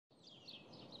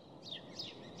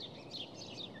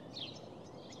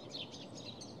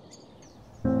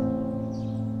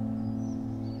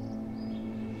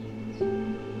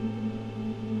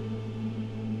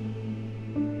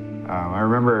I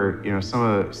remember,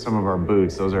 some of our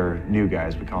boots, those are new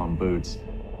guys, we call them boots,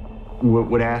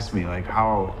 would ask me like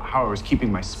how I was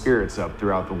keeping my spirits up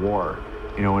throughout the war.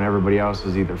 When everybody else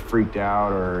was either freaked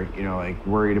out or, like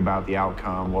worried about the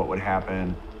outcome, what would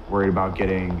happen, worried about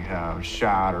getting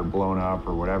shot or blown up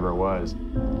or whatever it was.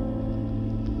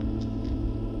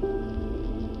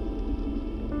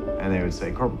 And they would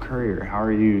say, Corporal Currier, how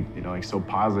are you, like so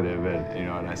positive?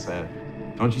 And I said,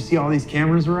 don't you see all these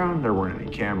cameras around? There weren't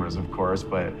any cameras, of course,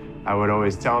 but I would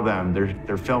always tell them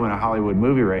they're filming a Hollywood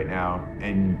movie right now,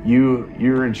 and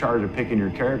you're in charge of picking your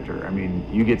character. I mean,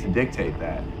 you get to dictate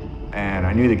that. And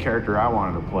I knew the character I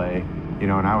wanted to play,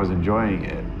 and I was enjoying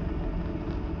it.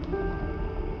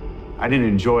 I didn't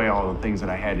enjoy all the things that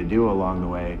I had to do along the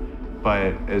way,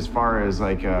 but as far as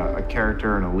like a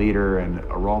character and a leader and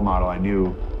a role model, I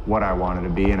knew what I wanted to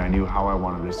be and I knew how I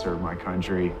wanted to serve my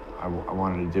country. I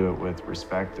wanted to do it with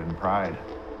respect and pride.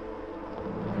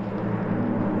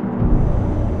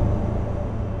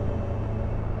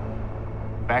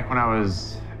 Back when I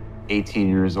was 18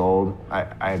 years old, I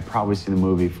had probably seen the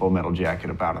movie Full Metal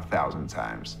Jacket about 1,000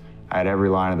 times. I had every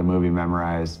line of the movie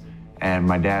memorized, and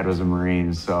my dad was a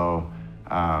Marine, so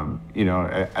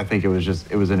I think it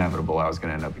was inevitable I was going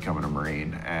to end up becoming a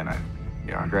Marine. And I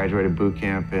graduated boot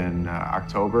camp in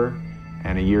October,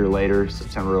 and a year later,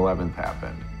 September 11th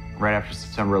happened. Right after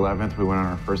September 11th, we went on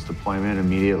our first deployment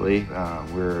immediately.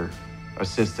 We were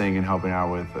assisting and helping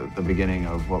out with the beginning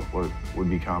of what would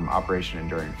become Operation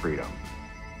Enduring Freedom.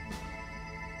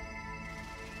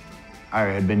 I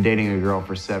had been dating a girl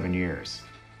for 7 years.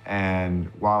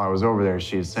 And while I was over there,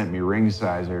 she had sent me ring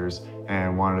sizers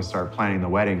and wanted to start planning the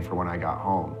wedding for when I got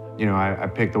home. I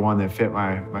picked the one that fit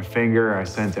my finger. I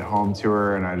sent it home to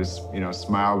her, and I just,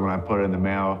 smiled when I put it in the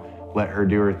mail, let her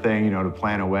do her thing, to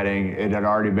plan a wedding. It had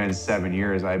already been 7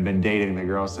 years. I had been dating the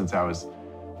girl since I was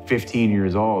 15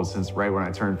 years old, since right when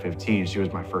I turned 15. She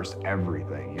was my first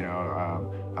everything,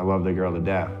 I loved the girl to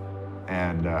death.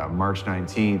 And March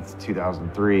 19th,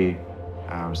 2003,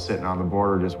 sitting on the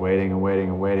border just waiting and waiting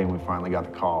and waiting, we finally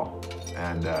got the call.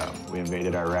 And we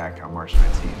invaded Iraq on March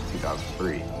 19th,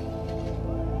 2003.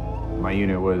 My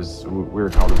unit we were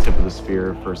called the Tip of the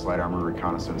Spear, 1st Light Armored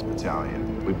Reconnaissance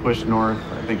Battalion. We pushed north,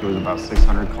 I think it was about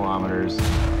 600 kilometers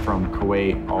from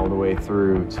Kuwait all the way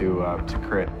through to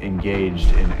Tikrit,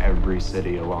 engaged in every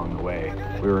city along the way.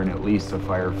 We were in at least a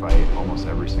firefight almost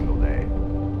every single day.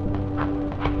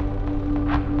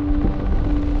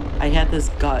 I had this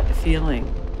gut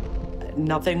feeling.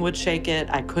 Nothing would shake it.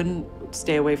 I couldn't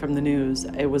stay away from the news.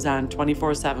 It was on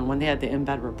 24/7 when they had the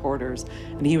in-bed reporters,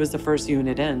 and he was the first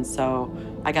unit in, so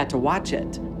I got to watch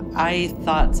it. I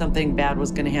thought something bad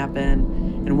was gonna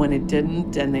happen, and when it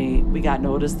didn't, and we got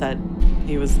notice that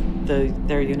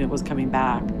their unit was coming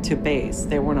back to base.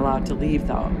 They weren't allowed to leave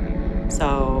though.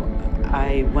 So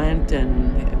I went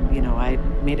and, I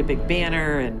made a big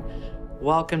banner and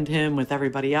welcomed him with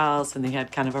everybody else, and they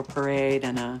had kind of a parade,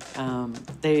 and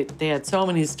they had so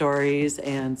many stories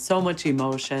and so much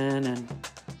emotion. And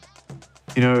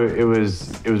it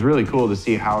was really cool to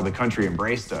see how the country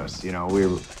embraced us.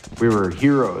 We were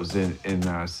heroes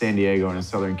in San Diego and in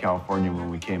Southern California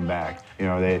when we came back.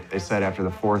 They said after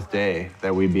the 4th day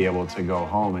that we'd be able to go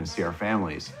home and see our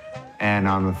families. And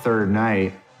on the 3rd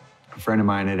night, a friend of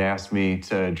mine had asked me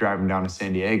to drive him down to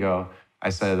San Diego. I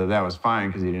said that was fine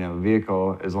because he didn't have a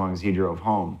vehicle as long as he drove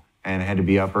home, and it had to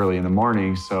be up early in the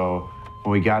morning. So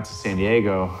when we got to San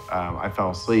Diego, I fell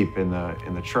asleep in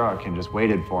the truck and just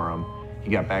waited for him.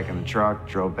 He got back in the truck,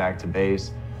 drove back to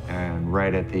base, and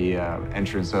right at the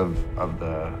entrance of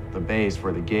the base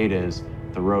where the gate is,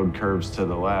 the road curves to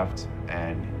the left,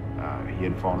 and he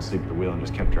had fallen asleep at the wheel and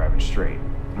just kept driving straight.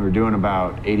 We were doing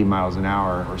about 80 miles an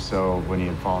hour or so when he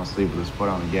had fallen asleep with his foot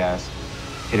on the gas,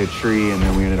 hit a tree, and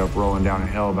then we ended up rolling down a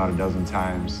hill about a dozen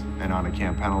times and onto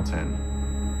Camp Pendleton.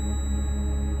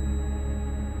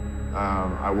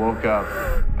 I woke up,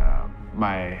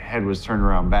 my head was turned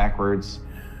around backwards.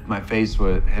 My face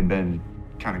had been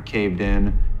kind of caved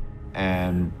in,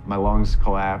 and my lungs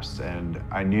collapsed, and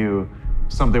I knew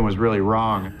something was really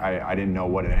wrong. I didn't know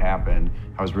what had happened.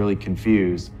 I was really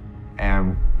confused,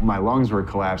 and my lungs were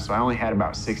collapsed, so I only had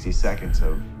about 60 seconds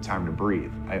of time to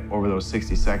breathe. Over those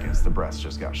 60 seconds, the breaths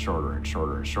just got shorter and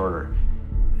shorter and shorter.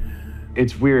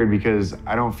 It's weird because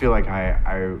I don't feel like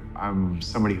I'm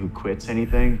somebody who quits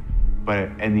anything, but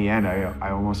in the end, I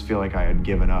almost feel like I had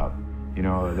given up.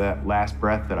 That last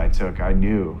breath that I took, I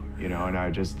knew, and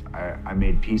I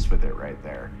made peace with it right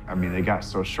there. I mean, they got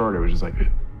so short, it was just like,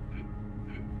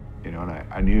 and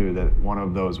I knew that one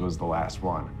of those was the last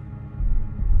one.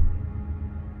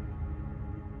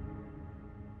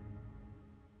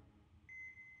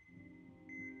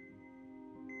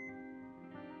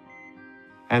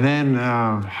 And then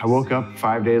I woke up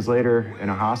 5 days later in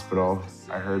a hospital.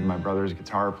 I heard my brother's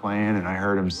guitar playing and I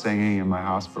heard him singing in my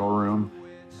hospital room.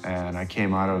 And I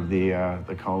came out of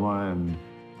the coma, and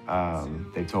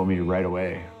they told me right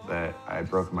away that I had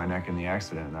broken my neck in the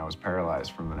accident and I was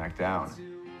paralyzed from the neck down.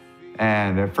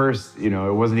 And at first, it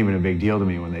wasn't even a big deal to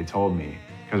me when they told me,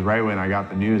 because right when I got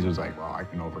the news, it was like, well, I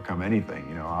can overcome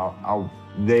anything.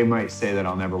 They might say that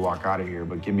I'll never walk out of here,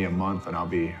 but give me a month and I'll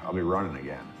be running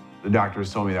again. The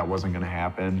doctors told me that wasn't going to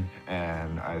happen,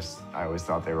 and I always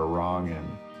thought they were wrong.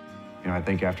 And I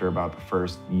think after about the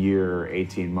first year,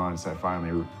 18 months, I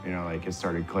finally, it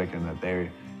started clicking that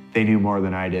they knew more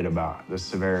than I did about the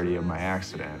severity of my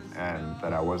accident, and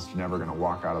that I was never going to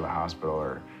walk out of the hospital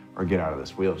or get out of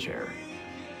this wheelchair.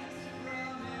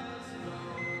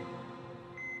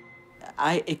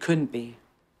 It couldn't be,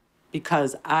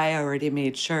 because I already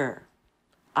made sure.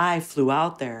 I flew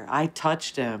out there. I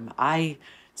touched him. I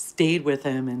stayed with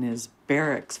him in his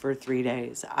barracks for 3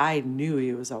 days. I knew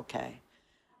he was okay.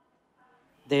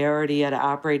 They already had to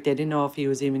operate. They didn't know if he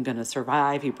was even going to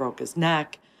survive. He broke his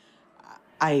neck.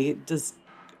 I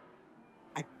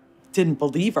didn't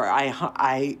believe her.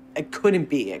 I couldn't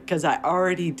be it, because I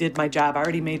already did my job. I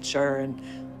already made sure, and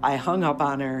I hung up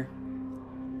on her.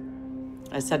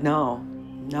 I said, no,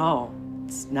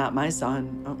 it's not my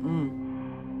son.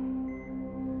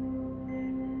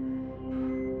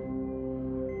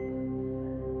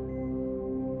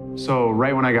 So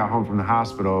right when I got home from the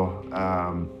hospital,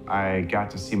 I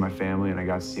got to see my family and I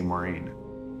got to see Maureen.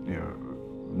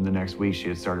 The next week she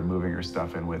had started moving her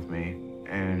stuff in with me,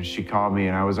 and she called me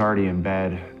and I was already in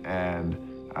bed, and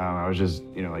I was just,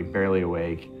 barely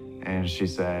awake. And she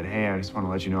said, hey, I just want to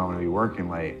let you know I'm going to be working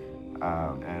late.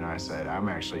 And I said, I'm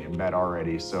actually in bed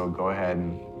already, so go ahead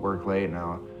and work late, and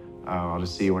I'll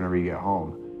just see you whenever you get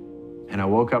home. And I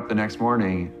woke up the next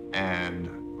morning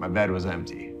and my bed was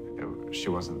empty. She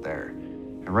wasn't there.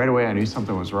 And right away I knew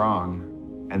something was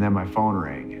wrong, and then my phone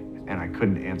rang and I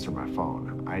couldn't answer my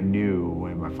phone. I knew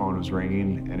when my phone was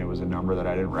ringing and it was a number that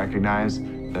I didn't recognize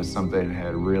that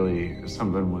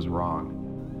something was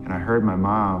wrong. And I heard my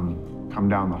mom come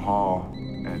down the hall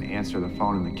and answer the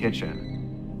phone in the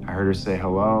kitchen. I heard her say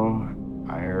hello.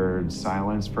 I heard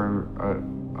silence for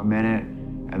a minute,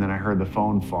 and then I heard the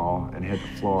phone fall and hit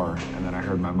the floor, and then I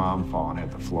heard my mom fall and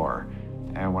hit the floor.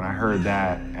 And when I heard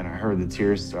that and I heard the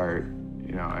tears start,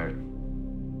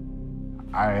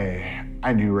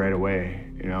 I knew right away,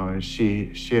 and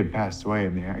she had passed away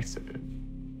in the accident.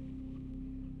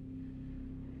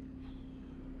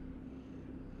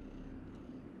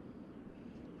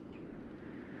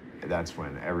 That's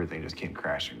when everything just came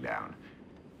crashing down.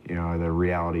 The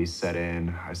reality set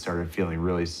in. I started feeling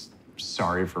really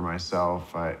sorry for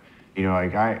myself. I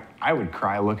would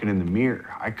cry looking in the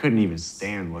mirror. I couldn't even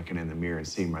stand looking in the mirror and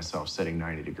seeing myself sitting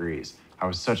 90 degrees. I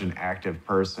was such an active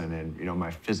person, and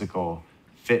my physical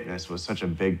fitness was such a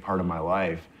big part of my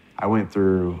life. I went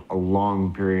through a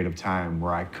long period of time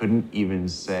where I couldn't even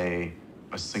say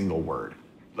a single word.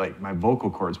 Like, my vocal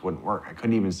cords wouldn't work. I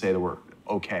couldn't even say the word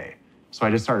okay. So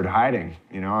I just started hiding.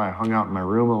 I hung out in my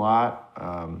room a lot.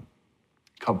 A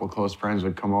couple of close friends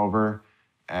would come over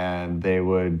and they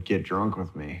would get drunk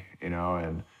with me,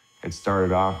 and it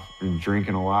started off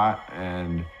drinking a lot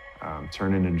and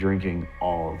turned into drinking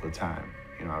all the time.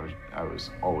 I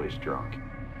was always drunk.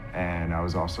 And I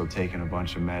was also taking a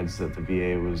bunch of meds that the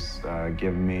VA was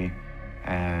giving me.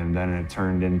 And then it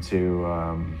turned into,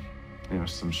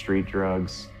 some street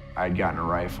drugs. I'd gotten a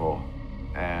rifle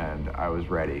and I was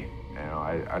ready.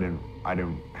 I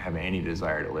didn't have any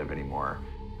desire to live anymore.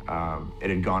 It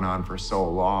had gone on for so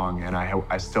long, and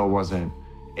I still wasn't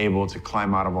able to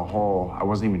climb out of a hole. I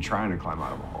wasn't even trying to climb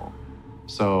out of a hole.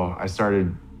 So I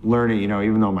started learning,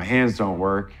 even though my hands don't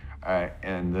work,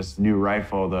 and this new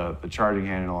rifle, the charging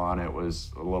handle on it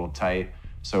was a little tight,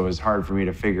 so it was hard for me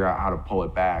to figure out how to pull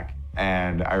it back.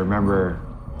 And I remember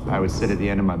I would sit at the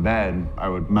end of my bed, I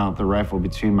would mount the rifle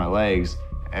between my legs,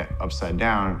 upside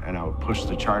down, and I would push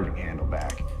the charging handle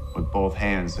back with both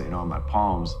hands, on my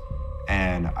palms.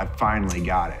 And I finally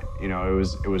got it.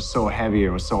 It was so heavy, it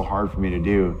was so hard for me to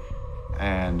do.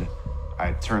 And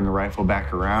I turned the rifle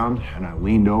back around and I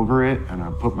leaned over it and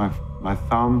I put my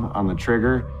thumb on the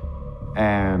trigger,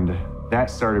 and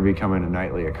that started becoming a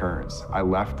nightly occurrence. I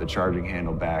left the charging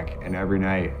handle back, and every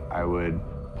night I would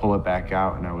pull it back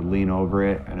out and I would lean over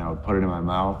it and I would put it in my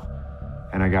mouth.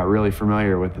 And I got really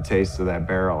familiar with the taste of that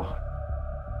barrel.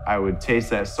 I would taste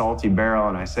that salty barrel,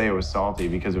 and I say it was salty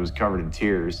because it was covered in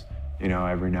tears,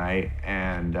 every night.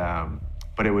 And,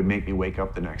 but it would make me wake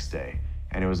up the next day.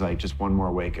 And it was like, just one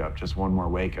more wake up, just one more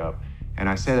wake up. And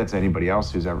I say that to anybody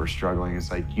else who's ever struggling. It's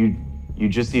like, you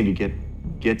just need to get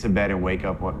get to bed and wake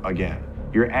up again.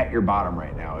 You're at your bottom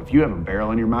right now. If you have a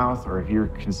barrel in your mouth or if you're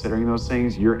considering those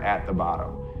things, you're at the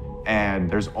bottom. And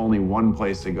there's only one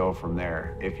place to go from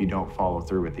there if you don't follow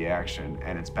through with the action,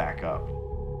 and it's back up.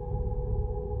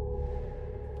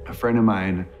 A friend of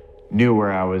mine knew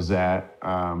where I was at.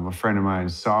 A friend of mine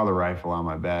saw the rifle on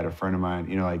my bed. A friend of mine,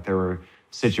 you know, like there were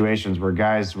situations where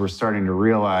guys were starting to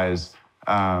realize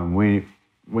we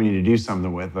need to do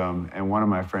something with them. And one of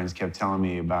my friends kept telling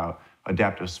me about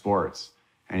adaptive sports.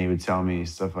 And he would tell me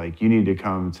stuff like, you need to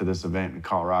come to this event in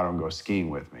Colorado and go skiing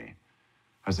with me.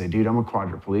 I would say, dude, I'm a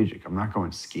quadriplegic. I'm not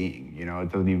going skiing. You know,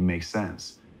 it doesn't even make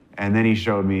sense. And then he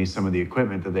showed me some of the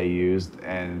equipment that they used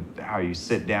and how you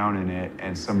sit down in it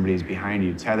and somebody's behind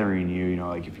you tethering you, you know,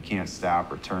 like if you can't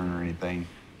stop or turn or anything.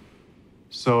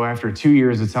 So after 2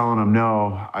 years of telling him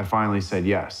no, I finally said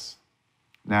yes.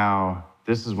 Now,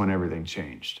 this is when everything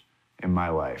changed in my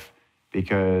life,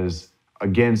 because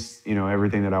against, you know,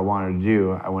 everything that I wanted to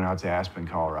do, I went out to Aspen,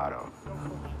 Colorado.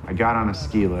 I got on a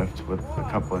ski lift with a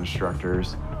couple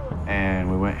instructors, and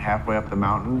we went halfway up the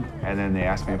mountain, and then they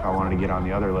asked me if I wanted to get on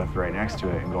the other lift right next to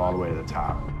it and go all the way to the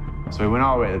top. So we went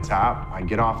all the way to the top. I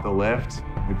get off the lift,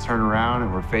 we turn around,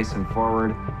 and we're facing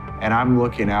forward, and I'm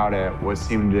looking out at what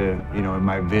seemed to, you know, in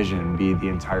my vision, be the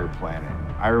entire planet.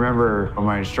 I remember when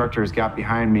my instructors got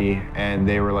behind me, and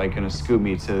they were like gonna scoot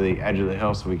me to the edge of the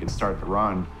hill so we could start the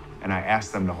run, and I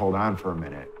asked them to hold on for a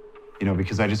minute, you know,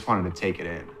 because I just wanted to take it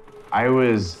in. I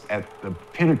was at the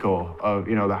pinnacle of,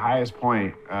 you know, the highest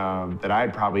point that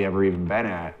I'd probably ever even been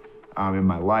at in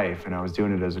my life, and I was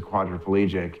doing it as a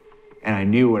quadriplegic, and I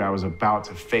knew what I was about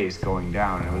to face going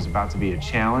down. It was about to be a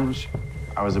challenge.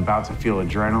 I was about to feel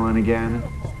adrenaline again.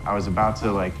 I was about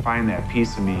to like find that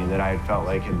piece of me that I had felt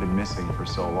like had been missing for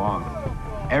so long.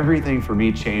 Everything for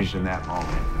me changed in that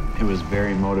moment. It was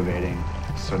very motivating.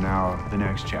 So now the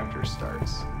next chapter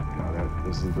starts. You know,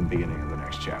 this is the beginning of the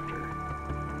next chapter.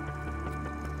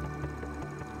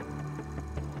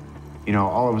 You know,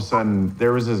 all of a sudden,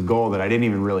 there was this goal that I didn't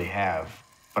even really have,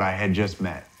 but I had just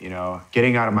met, you know.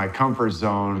 Getting out of my comfort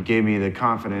zone gave me the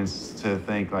confidence to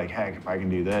think like, heck, if I can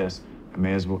do this, I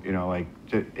may as well, you know, like,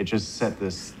 it just set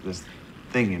this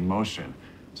thing in motion.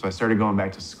 So I started going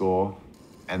back to school,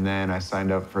 and then I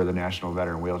signed up for the National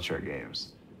Veteran Wheelchair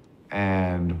Games.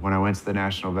 And when I went to the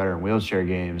National Veteran Wheelchair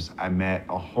Games, I met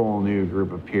a whole new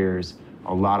group of peers,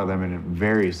 a lot of them in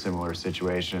very similar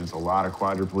situations, a lot of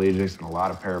quadriplegics and a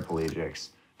lot of paraplegics.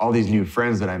 All these new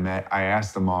friends that I met, I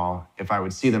asked them all if I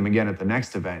would see them again at the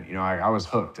next event. You know, I was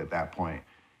hooked at that point.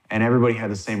 And everybody had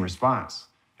the same response.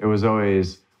 It was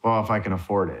always, well, if I can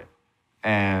afford it.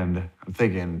 And I'm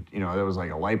thinking, you know, there was like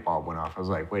a light bulb went off. I was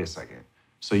like, wait a second.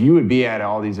 So you would be at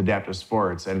all these adaptive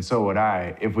sports, and so would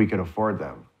I, if we could afford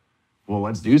them. Well,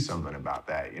 let's do something about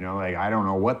that. You know, like, I don't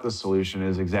know what the solution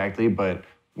is exactly, but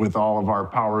with all of our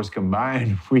powers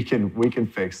combined, we can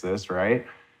fix this, right?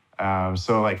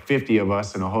 So like 50 of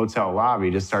us in a hotel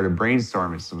lobby just started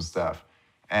brainstorming some stuff.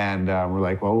 And we're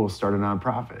like, well, we'll start a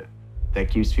nonprofit that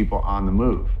keeps people on the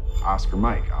move. Oscar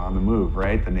Mike, on the move,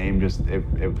 right? The name just,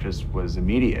 it just was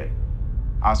immediate.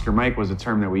 Oscar Mike was a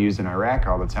term that we used in Iraq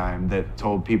all the time that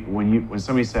told people, when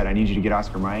somebody said, I need you to get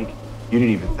Oscar Mike, you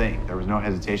didn't even think. There was no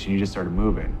hesitation, you just started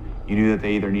moving. You knew that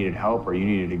they either needed help or you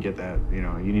needed to get that, you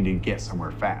know, you needed to get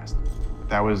somewhere fast.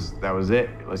 That was it.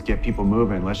 Let's get people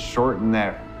moving. Let's shorten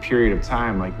that period of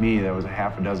time. Like me, that was a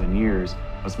half a dozen years.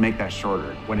 Let's make that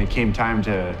shorter. When it came time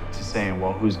to saying,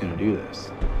 well, who's gonna do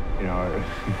this? You know,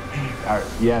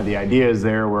 yeah, the idea is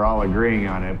there, we're all agreeing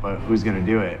on it, but who's gonna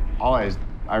do it?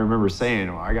 I remember saying,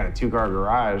 well, I got a 2-car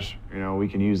garage, you know, we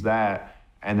can use that.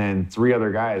 And then 3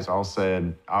 other guys all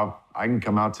said, I can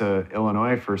come out to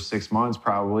Illinois for 6 months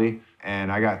probably.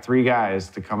 And I got 3 guys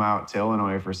to come out to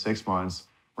Illinois for 6 months,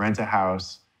 rent a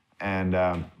house, and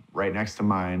right next to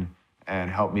mine, and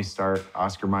help me start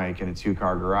Oscar Mike in a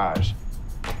 2-car garage.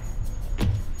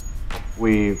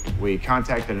 We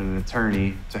contacted an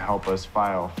attorney to help us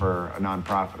file for a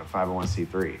nonprofit, a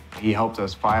 501c3. He helped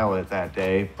us file it that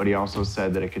day, but he also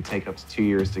said that it could take up to 2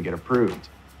 years to get approved.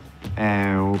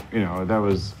 And, you know, that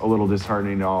was a little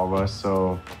disheartening to all of us,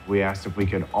 so we asked if we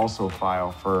could also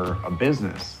file for a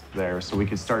business there so we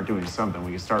could start doing something,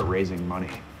 we could start raising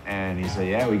money. And he said,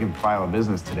 yeah, we can file a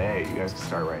business today, you guys can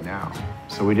start right now.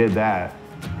 So we did that,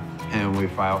 and we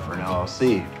filed for an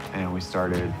LLC, and we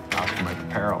started Oscar Mike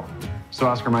Apparel. So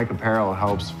Oscar Mike Apparel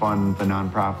helps fund the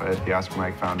nonprofit, the Oscar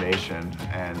Mike Foundation,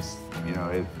 and you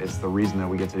know, it's the reason that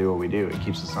we get to do what we do. It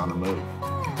keeps us on the move.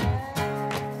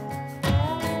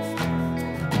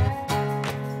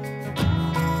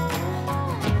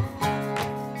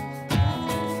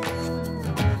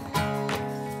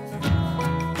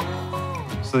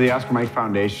 So the Oscar Mike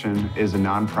Foundation is a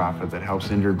nonprofit that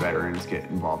helps injured veterans get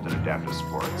involved in adaptive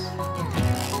sports.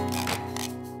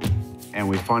 And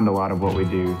we fund a lot of what we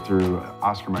do through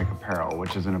Oscar Mike Apparel,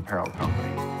 which is an apparel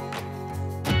company.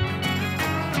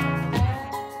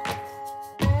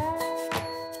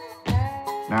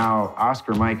 Now,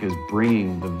 Oscar Mike is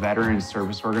bringing the veteran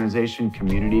service organization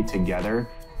community together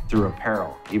through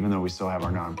apparel, even though we still have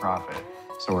our nonprofit.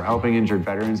 So we're helping injured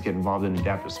veterans get involved in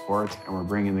adaptive sports, and we're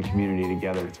bringing the community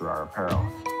together through our apparel.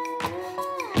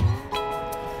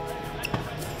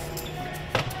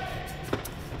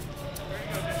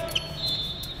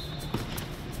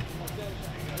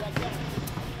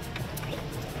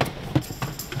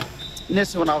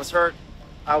 Initially, when I was hurt,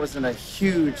 I was in a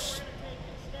huge,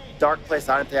 dark place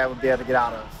I didn't think I would be able to get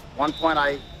out of. One point,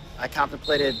 I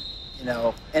contemplated,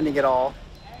 ending it all,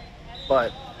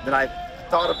 but then I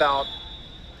thought about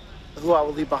who I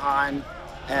would leave behind,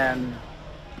 and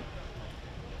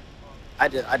I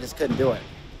just couldn't do it.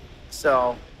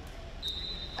 So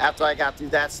after I got through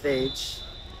that stage,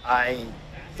 I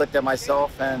looked at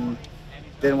myself and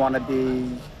didn't want to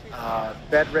be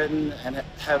bedridden and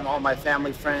having all my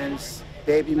family friends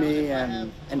baby me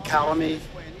and coddle me.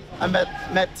 I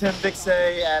met Tim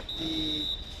Bixey at the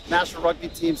National Rugby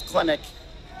Team's clinic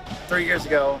 3 years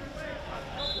ago.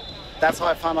 That's how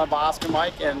I found out about Oscar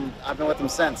Mike, and I've been with him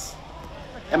since.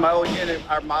 In my old unit,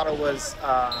 our motto was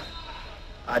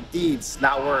deeds,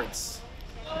 not words.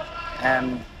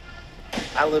 And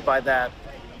I live by that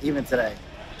even today.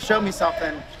 Show me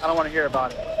something, I don't want to hear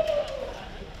about it.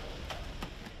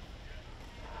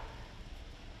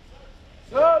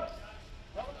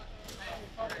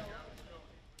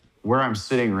 Where I'm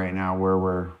sitting right now, where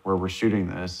we're shooting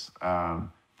this,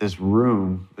 this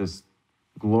room, this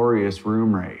glorious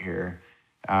room right here,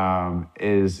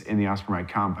 is in the Oscar Mike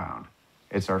compound.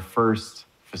 It's our first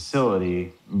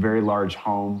facility, very large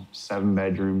home, 7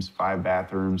 bedrooms, 5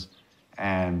 bathrooms,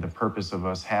 and the purpose of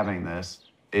us having this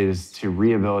is to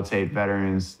rehabilitate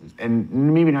veterans, and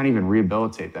maybe not even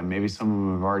rehabilitate them. Maybe some of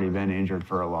them have already been injured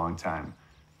for a long time,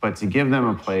 but to give them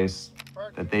a place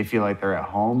that they feel like they're at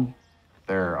home,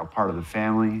 they're a part of the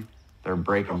family, they're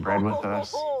breaking bread with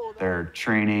us, they're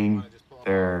training,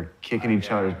 they're kicking each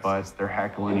other's butts, they're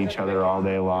heckling each other all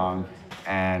day long,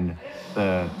 and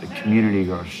the community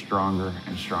grows stronger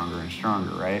and stronger and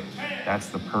stronger, right? That's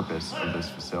the purpose of this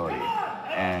facility.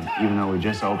 And even though we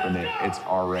just opened it, it's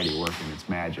already working its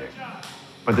magic.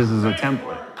 But this is a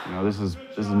template, this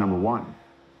is number 1.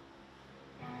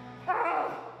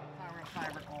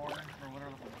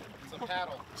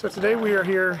 So today we are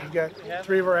here, we've got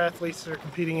 3 of our athletes that are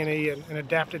competing in an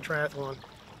adapted triathlon.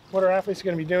 What our athletes are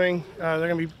going to be doing, they're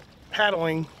going to be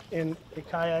paddling in a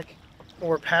kayak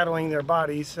or paddling their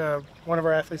bodies. One of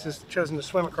our athletes has chosen to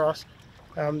swim across.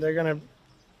 They're going to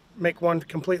make one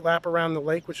complete lap around the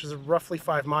lake, which is roughly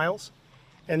 5 miles.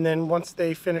 And then once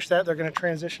they finish that, they're going to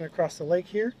transition across the lake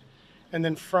here. And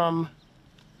then from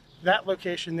that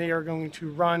location, they are going to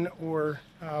run, or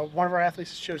one of our athletes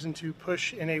has chosen to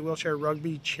push in a wheelchair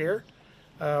rugby chair.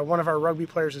 One of our rugby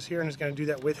players is here and is going to do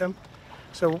that with him.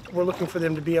 So we're looking for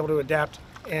them to be able to adapt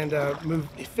and move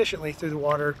efficiently through the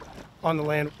water, on the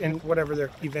land, in whatever their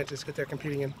event is that they're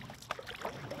competing in.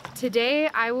 Today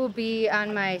I will be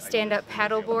on my stand-up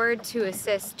paddleboard to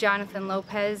assist Jonathan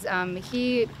Lopez.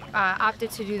 He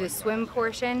opted to do the swim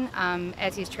portion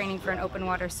as he's training for an open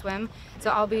water swim.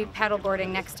 So I'll be paddleboarding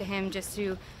next to him just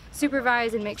to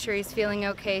supervise and make sure he's feeling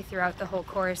okay throughout the whole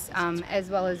course,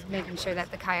 as well as making sure that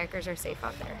the kayakers are safe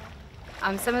out there.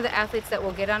 Some of the athletes that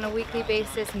we'll get on a weekly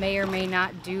basis may or may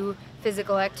not do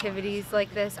physical activities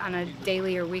like this on a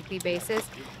daily or weekly basis.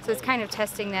 So it's kind of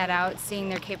testing that out, seeing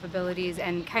their capabilities,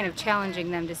 and kind of challenging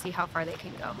them to see how far they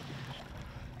can go.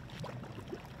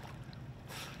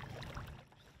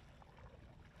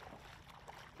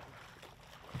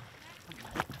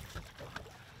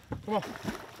 Come on.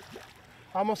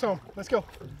 Almost home. Let's go.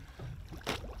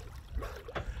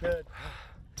 Good.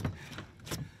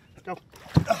 Go.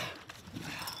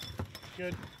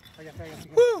 Good. I got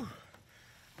you. Woo!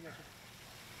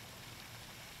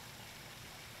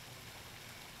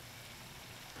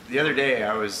 The other day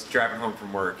I was driving home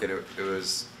from work, and it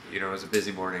was, it was a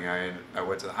busy morning. I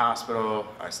went to the hospital,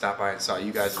 I stopped by and saw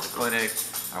you guys at the clinic,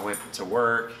 I went to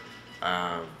work,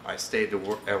 I stayed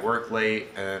at work late,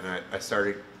 and I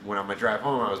started, when on my drive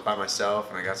home I was by myself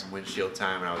and I got some windshield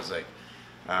time, and I was like,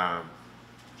 I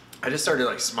just started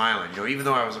like smiling, even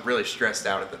though I was really stressed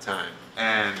out at the time.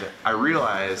 And I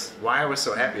realized why I was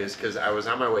so happy is because I was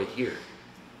on my way here.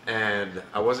 And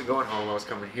I wasn't going home, I was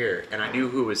coming here. And I knew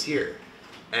who was here.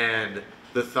 And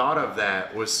the thought of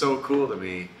that was so cool to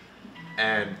me.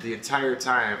 And the entire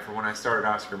time from when I started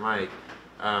Oscar Mike,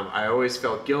 I always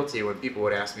felt guilty when people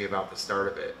would ask me about the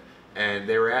start of it. And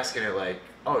they were asking it like,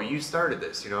 oh, you started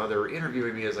this, you know? They were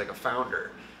interviewing me as like a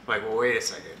founder. I'm like, well, wait a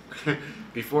second.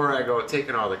 Before I go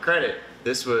taking all the credit,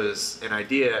 this was an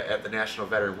idea at the National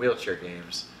Veteran Wheelchair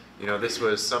Games. You know, this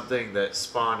was something that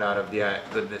spawned out of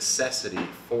the necessity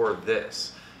for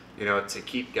this, you know, to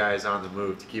keep guys on the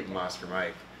move, to keep them Oscar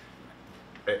Mike.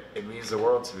 It means the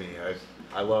world to me.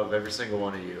 I love every single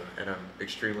one of you, and I'm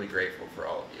extremely grateful for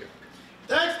all of you.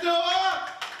 Thanks, Noah!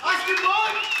 Oscar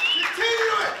Mike,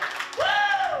 continue it!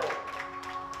 Woo!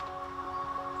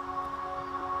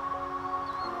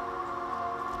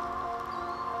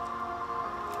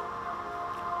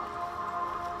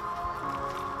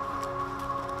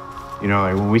 You know,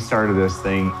 like when we started this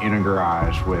thing in a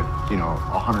garage with, you know,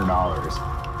 $100,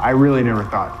 I really never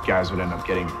thought guys would end up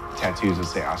getting tattoos that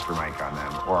say Oscar Mike on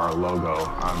them or our logo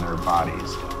on their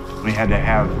bodies. We had to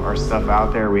have our stuff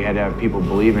out there. We had to have people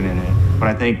believing in it. But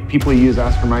I think people use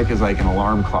Oscar Mike as like an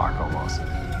alarm clock almost.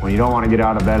 When you don't want to get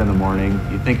out of bed in the morning,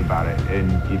 you think about it.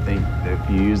 And you think that if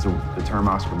you use the term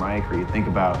Oscar Mike, or you think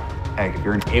about, heck, if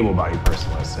you're an able-bodied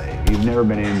person, let's say, if you've never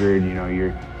been injured, you know,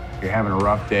 you're having a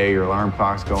rough day, your alarm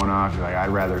clock's going off, you're like, I'd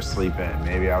rather sleep in.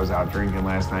 Maybe I was out drinking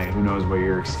last night, who knows what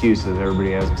your excuses.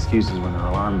 Everybody has excuses when their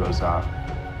alarm goes off.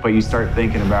 But you start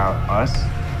thinking about us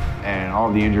and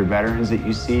all the injured veterans that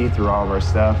you see through all of our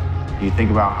stuff. You think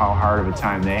about how hard of a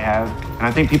time they have. And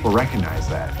I think people recognize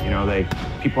that. You know,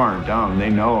 people aren't dumb.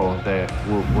 They know that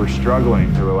we're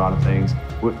struggling through a lot of things,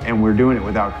 and we're doing it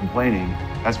without complaining.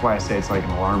 That's why I say it's like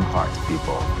an alarm clock to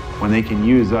people. When they can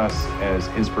use us as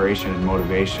inspiration and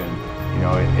motivation, you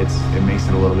know, it makes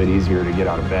it a little bit easier to get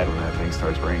out of bed when that thing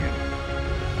starts ringing.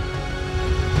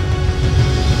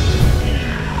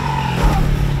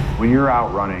 When you're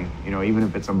out running, you know, even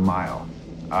if it's a mile,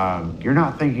 you're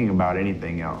not thinking about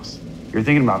anything else. You're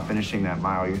thinking about finishing that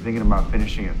mile. You're thinking about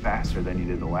finishing it faster than you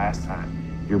did the last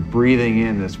time. You're breathing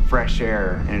in this fresh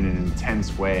air in an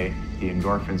intense way. The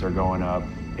endorphins are going up.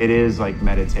 It is like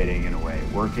meditating in a way,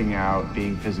 working out,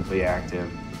 being physically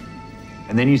active.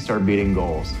 And then you start beating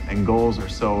goals. And goals are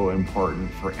so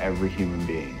important for every human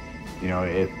being. You know,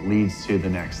 it leads to the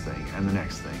next thing, and the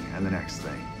next thing, and the next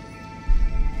thing.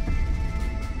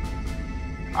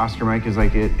 Oscar Mike is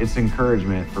like, it's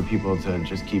encouragement for people to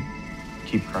just keep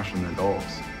crushing their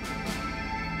goals.